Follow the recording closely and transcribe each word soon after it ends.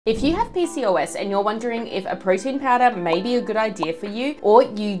If you have PCOS and you're wondering if a protein powder may be a good idea for you, or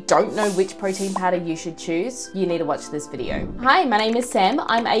you don't know which protein powder you should choose, you need to watch this video. Hi, my name is Sam.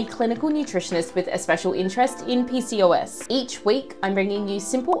 I'm a clinical nutritionist with a special interest in PCOS. Each week, I'm bringing you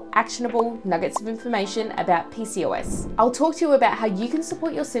simple, actionable nuggets of information about PCOS. I'll talk to you about how you can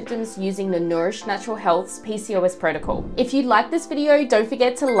support your symptoms using the Nourish Natural Health's PCOS protocol. If you like this video, don't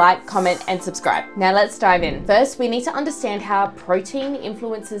forget to like, comment, and subscribe. Now let's dive in. First, we need to understand how protein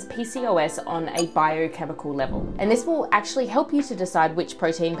influences PCOS on a biochemical level, and this will actually help you to decide which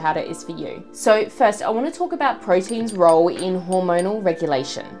protein powder is for you. So first, I want to talk about protein's role in hormonal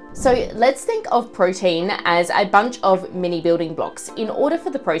regulation. So let's think of protein as a bunch of mini building blocks. In order for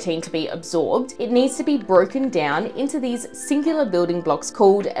the protein to be absorbed, it needs to be broken down into these singular building blocks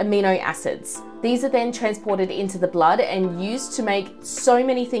called amino acids. These are then transported into the blood and used to make so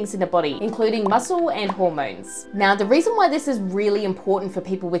many things in the body, including muscle and hormones. Now, the reason why this is really important for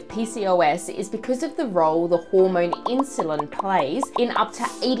people with PCOS is because of the role the hormone insulin plays in up to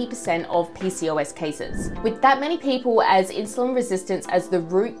 80% of PCOS cases. With that many people as insulin resistance as the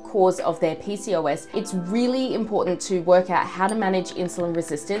root cause of their PCOS, it's really important to work out how to manage insulin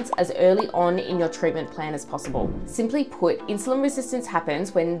resistance as early on in your treatment plan as possible. Simply put, insulin resistance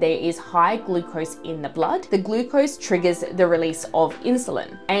happens when there is high glucose in the blood. The glucose triggers the release of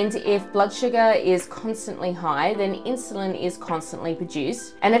insulin. And if blood sugar is constantly high, then insulin is constantly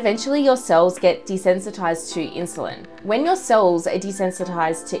produced, and eventually your cells get desensitized to insulin. When your cells are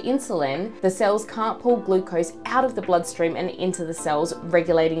desensitized to insulin, the cells can't pull glucose out of the bloodstream and into the cells,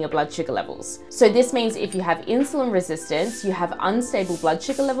 regulating your blood sugar levels. So this means if you have insulin resistance, you have unstable blood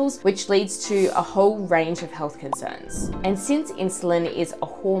sugar levels, which leads to a whole range of health concerns. And since insulin is a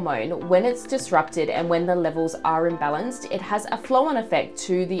hormone, when it's disrupted and when the levels are imbalanced, it has a flow-on effect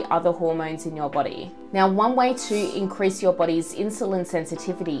to the other hormones in your body. Now, one way to increase your body's insulin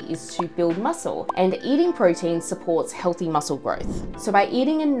sensitivity is to build muscle, and eating protein supports healthy muscle growth. So by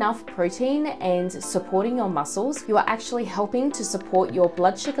eating enough protein and supporting your muscles, you are actually helping to support your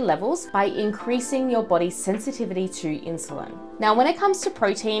blood sugar levels by increasing your body's sensitivity to insulin. Now, when it comes to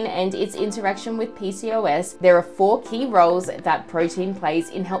protein and its interaction with PCOS, there are 4 key roles that protein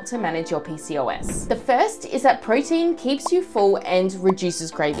plays in help to manage your PCOS. The first is that protein keeps you full and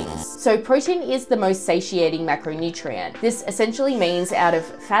reduces cravings. So protein is the most satiating macronutrient. This essentially means out of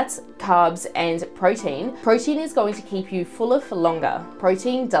fats, carbs, and protein is going to keep you fuller for longer.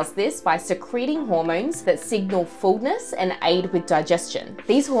 Protein does this by secreting hormones that signal fullness and aid with digestion.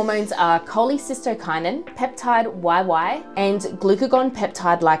 These hormones are cholecystokinin, peptide YY, and glucagon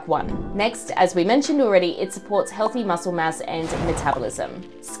peptide like 1. Next, as we mentioned already, it supports healthy muscle mass and metabolism.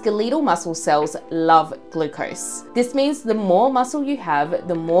 Skeletal muscle cells love glucose. This means the more muscle you have,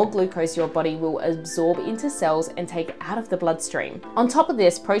 the more glucose your body will absorb into cells and take out of the bloodstream. On top of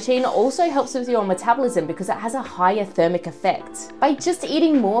this, protein also helps with your metabolism because it has a higher thermic effect. By just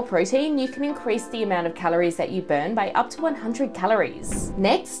eating more protein, you can increase the amount of calories that you burn by up to 100 calories.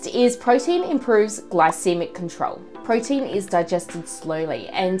 Next is protein improves glycemic control. Protein is digested slowly,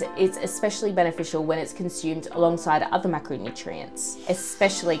 and it's especially beneficial when it's consumed alongside other macronutrients,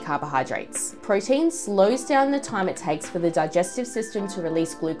 especially carbohydrates. Protein slows down the time it takes for the digestive system to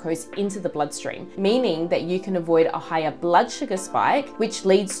release glucose into the bloodstream, meaning that you can avoid a higher blood sugar spike, which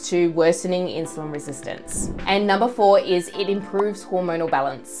leads to worsening insulin resistance. And number 4 is it improves hormonal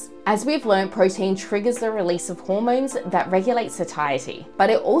balance. As we've learned, protein triggers the release of hormones that regulate satiety, but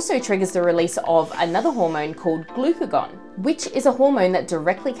it also triggers the release of another hormone called glucagon, which is a hormone that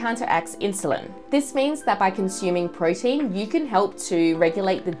directly counteracts insulin. This means that by consuming protein, you can help to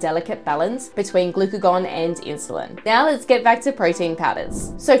regulate the delicate balance between glucagon and insulin. Now let's get back to protein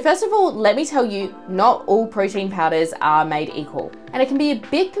powders. So first of all, let me tell you, not all protein powders are made equal, and it can be a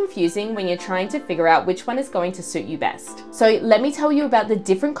bit confusing when you're trying to figure out which one is going to suit you best. So let me tell you about the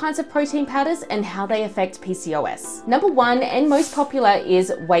different kinds of protein powders and how they affect PCOS. Number 1 and most popular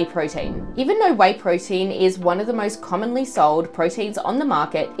is whey protein. Even though whey protein is one of the most commonly sold proteins on the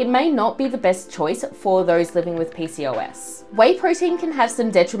market, it may not be the best choice for those living with PCOS. Whey protein can have some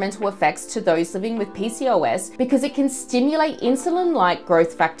detrimental effects to those living with PCOS because it can stimulate insulin-like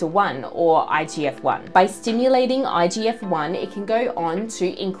growth factor 1 or IGF-1. By stimulating IGF-1, it can go on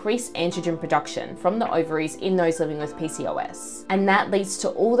to increase androgen production from the ovaries in those living with PCOS. And that leads to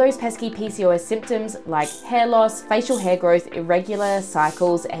all those pesky PCOS symptoms like hair loss, facial hair growth, irregular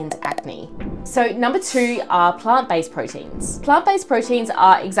cycles, and acne. So number 2 are plant-based proteins. Plant-based proteins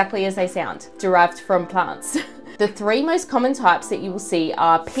are exactly as they sound, derived from plants. The three most common types that you will see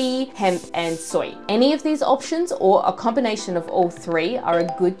are pea, hemp, and soy. Any of these options or a combination of all three are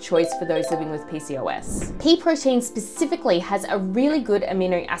a good choice for those living with PCOS. Pea protein specifically has a really good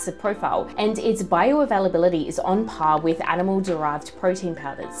amino acid profile, and its bioavailability is on par with animal-derived protein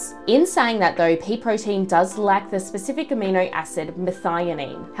powders. In saying that though, pea protein does lack the specific amino acid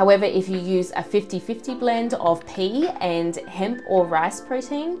methionine. However, if you use a 50-50 blend of pea and hemp or rice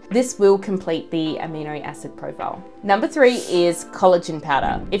protein, this will complete the amino acid profile. Number 3 is collagen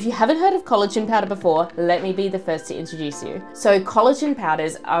powder. If you haven't heard of collagen powder before, let me be the first to introduce you. So collagen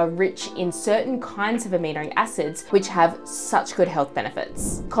powders are rich in certain kinds of amino acids which have such good health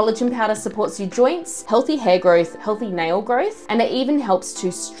benefits. Collagen powder supports your joints, healthy hair growth, healthy nail growth, and it even helps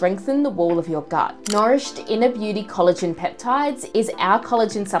to strengthen the wall of your gut. Nourished Inner Beauty Collagen Peptides is our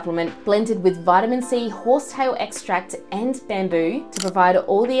collagen supplement blended with vitamin C, horsetail extract, and bamboo to provide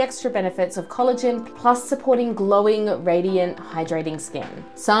all the extra benefits of collagen, plus supporting glowing, radiant, hydrating skin.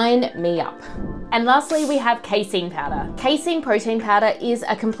 Sign me up. And lastly, we have casein powder. Casein protein powder is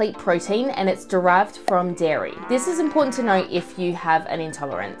a complete protein and it's derived from dairy. This is important to know if you have an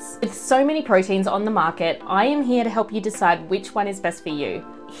intolerance. With so many proteins on the market, I am here to help you decide which one is best for you.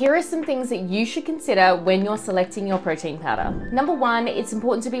 Here are some things that you should consider when you're selecting your protein powder. Number 1, it's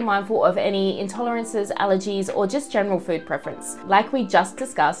important to be mindful of any intolerances, allergies, or just general food preference. Like we just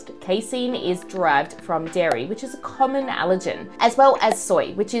discussed, casein is derived from dairy, which is a common allergen, as well as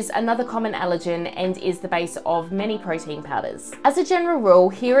soy, which is another common allergen and is the base of many protein powders. As a general rule,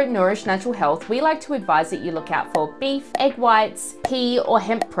 here at Nourish Natural Health, we like to advise that you look out for beef, egg whites, pea or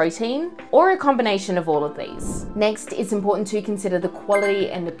hemp protein, or a combination of all of these. Next, it's important to consider the quality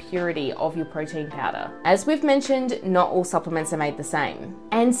and the purity of your protein powder. As we've mentioned, not all supplements are made the same,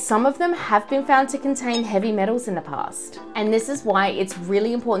 and some of them have been found to contain heavy metals in the past. And this is why it's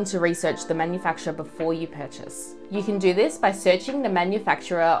really important to research the manufacturer before you purchase. You can do this by searching the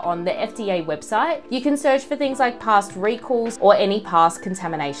manufacturer on the FDA website. You can search for things like past recalls or any past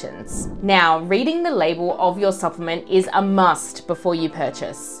contaminations. Now, reading the label of your supplement is a must before you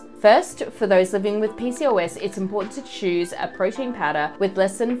purchase. First, for those living with PCOS, it's important to choose a protein powder with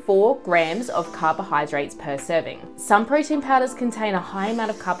less than 4 grams of carbohydrates per serving. Some protein powders contain a high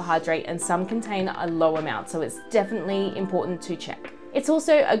amount of carbohydrate and some contain a low amount, so it's definitely important to check. It's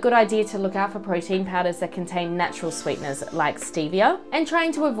also a good idea to look out for protein powders that contain natural sweeteners like stevia, and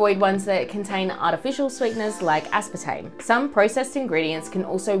trying to avoid ones that contain artificial sweeteners like aspartame. Some processed ingredients can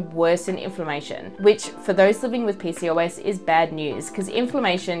also worsen inflammation, which for those living with PCOS is bad news because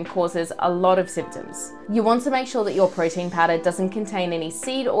inflammation causes a lot of symptoms. You want to make sure that your protein powder doesn't contain any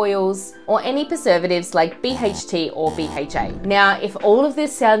seed oils or any preservatives like BHT or BHA. Now, if all of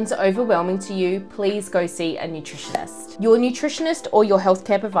this sounds overwhelming to you, please go see a nutritionist. Your nutritionist or your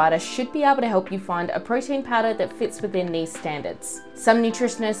healthcare provider should be able to help you find a protein powder that fits within these standards. Some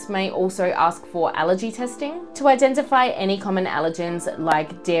nutritionists may also ask for allergy testing to identify any common allergens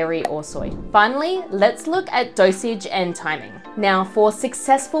like dairy or soy. Finally, let's look at dosage and timing. Now, for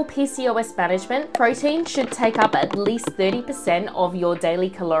successful PCOS management, protein should take up at least 30% of your daily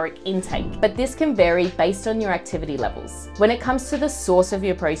caloric intake, but this can vary based on your activity levels. When it comes to the source of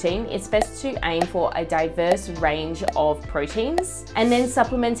your protein, it's best to aim for a diverse range of proteins, and then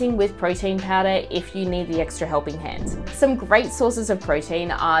supplementing with protein powder if you need the extra helping hand. Some great sources of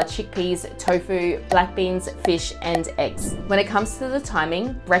protein are chickpeas, tofu, black beans, fish, and eggs. When it comes to the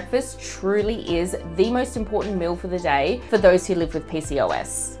timing, breakfast truly is the most important meal for the day for those who live with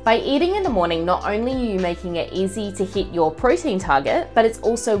PCOS. By eating in the morning, not only are you making it easy to hit your protein target, but it's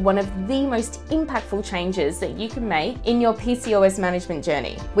also one of the most impactful changes that you can make in your PCOS management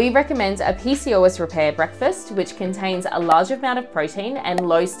journey. We recommend a PCOS repair breakfast, which contains a large amount of protein and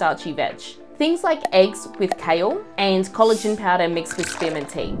low starchy veg. Things like eggs with kale and collagen powder mixed with spearmint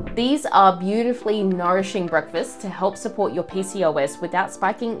tea. These are beautifully nourishing breakfasts to help support your PCOS without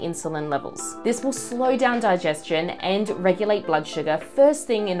spiking insulin levels. This will slow down digestion and regulate blood sugar first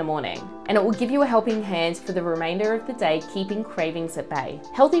thing in the morning, and it will give you a helping hand for the remainder of the day, keeping cravings at bay.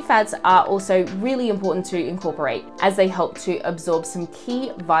 Healthy fats are also really important to incorporate as they help to absorb some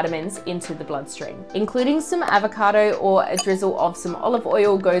key vitamins into the bloodstream. Including some avocado or a drizzle of some olive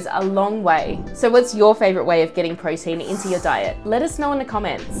oil goes a long way. So what's your favorite way of getting protein into your diet? Let us know in the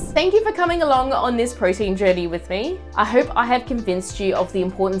comments. Thank you for coming along on this protein journey with me. I hope I have convinced you of the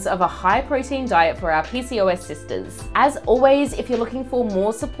importance of a high protein diet for our PCOS sisters. As always, if you're looking for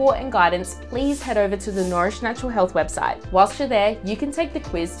more support and guidance, please head over to the Nourish Natural Health website. Whilst you're there, you can take the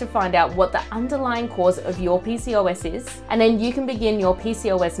quiz to find out what the underlying cause of your PCOS is, and then you can begin your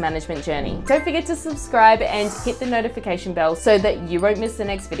PCOS management journey. Don't forget to subscribe and hit the notification bell so that you won't miss the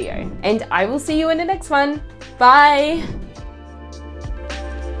next video. And I will see you in the next one. Bye.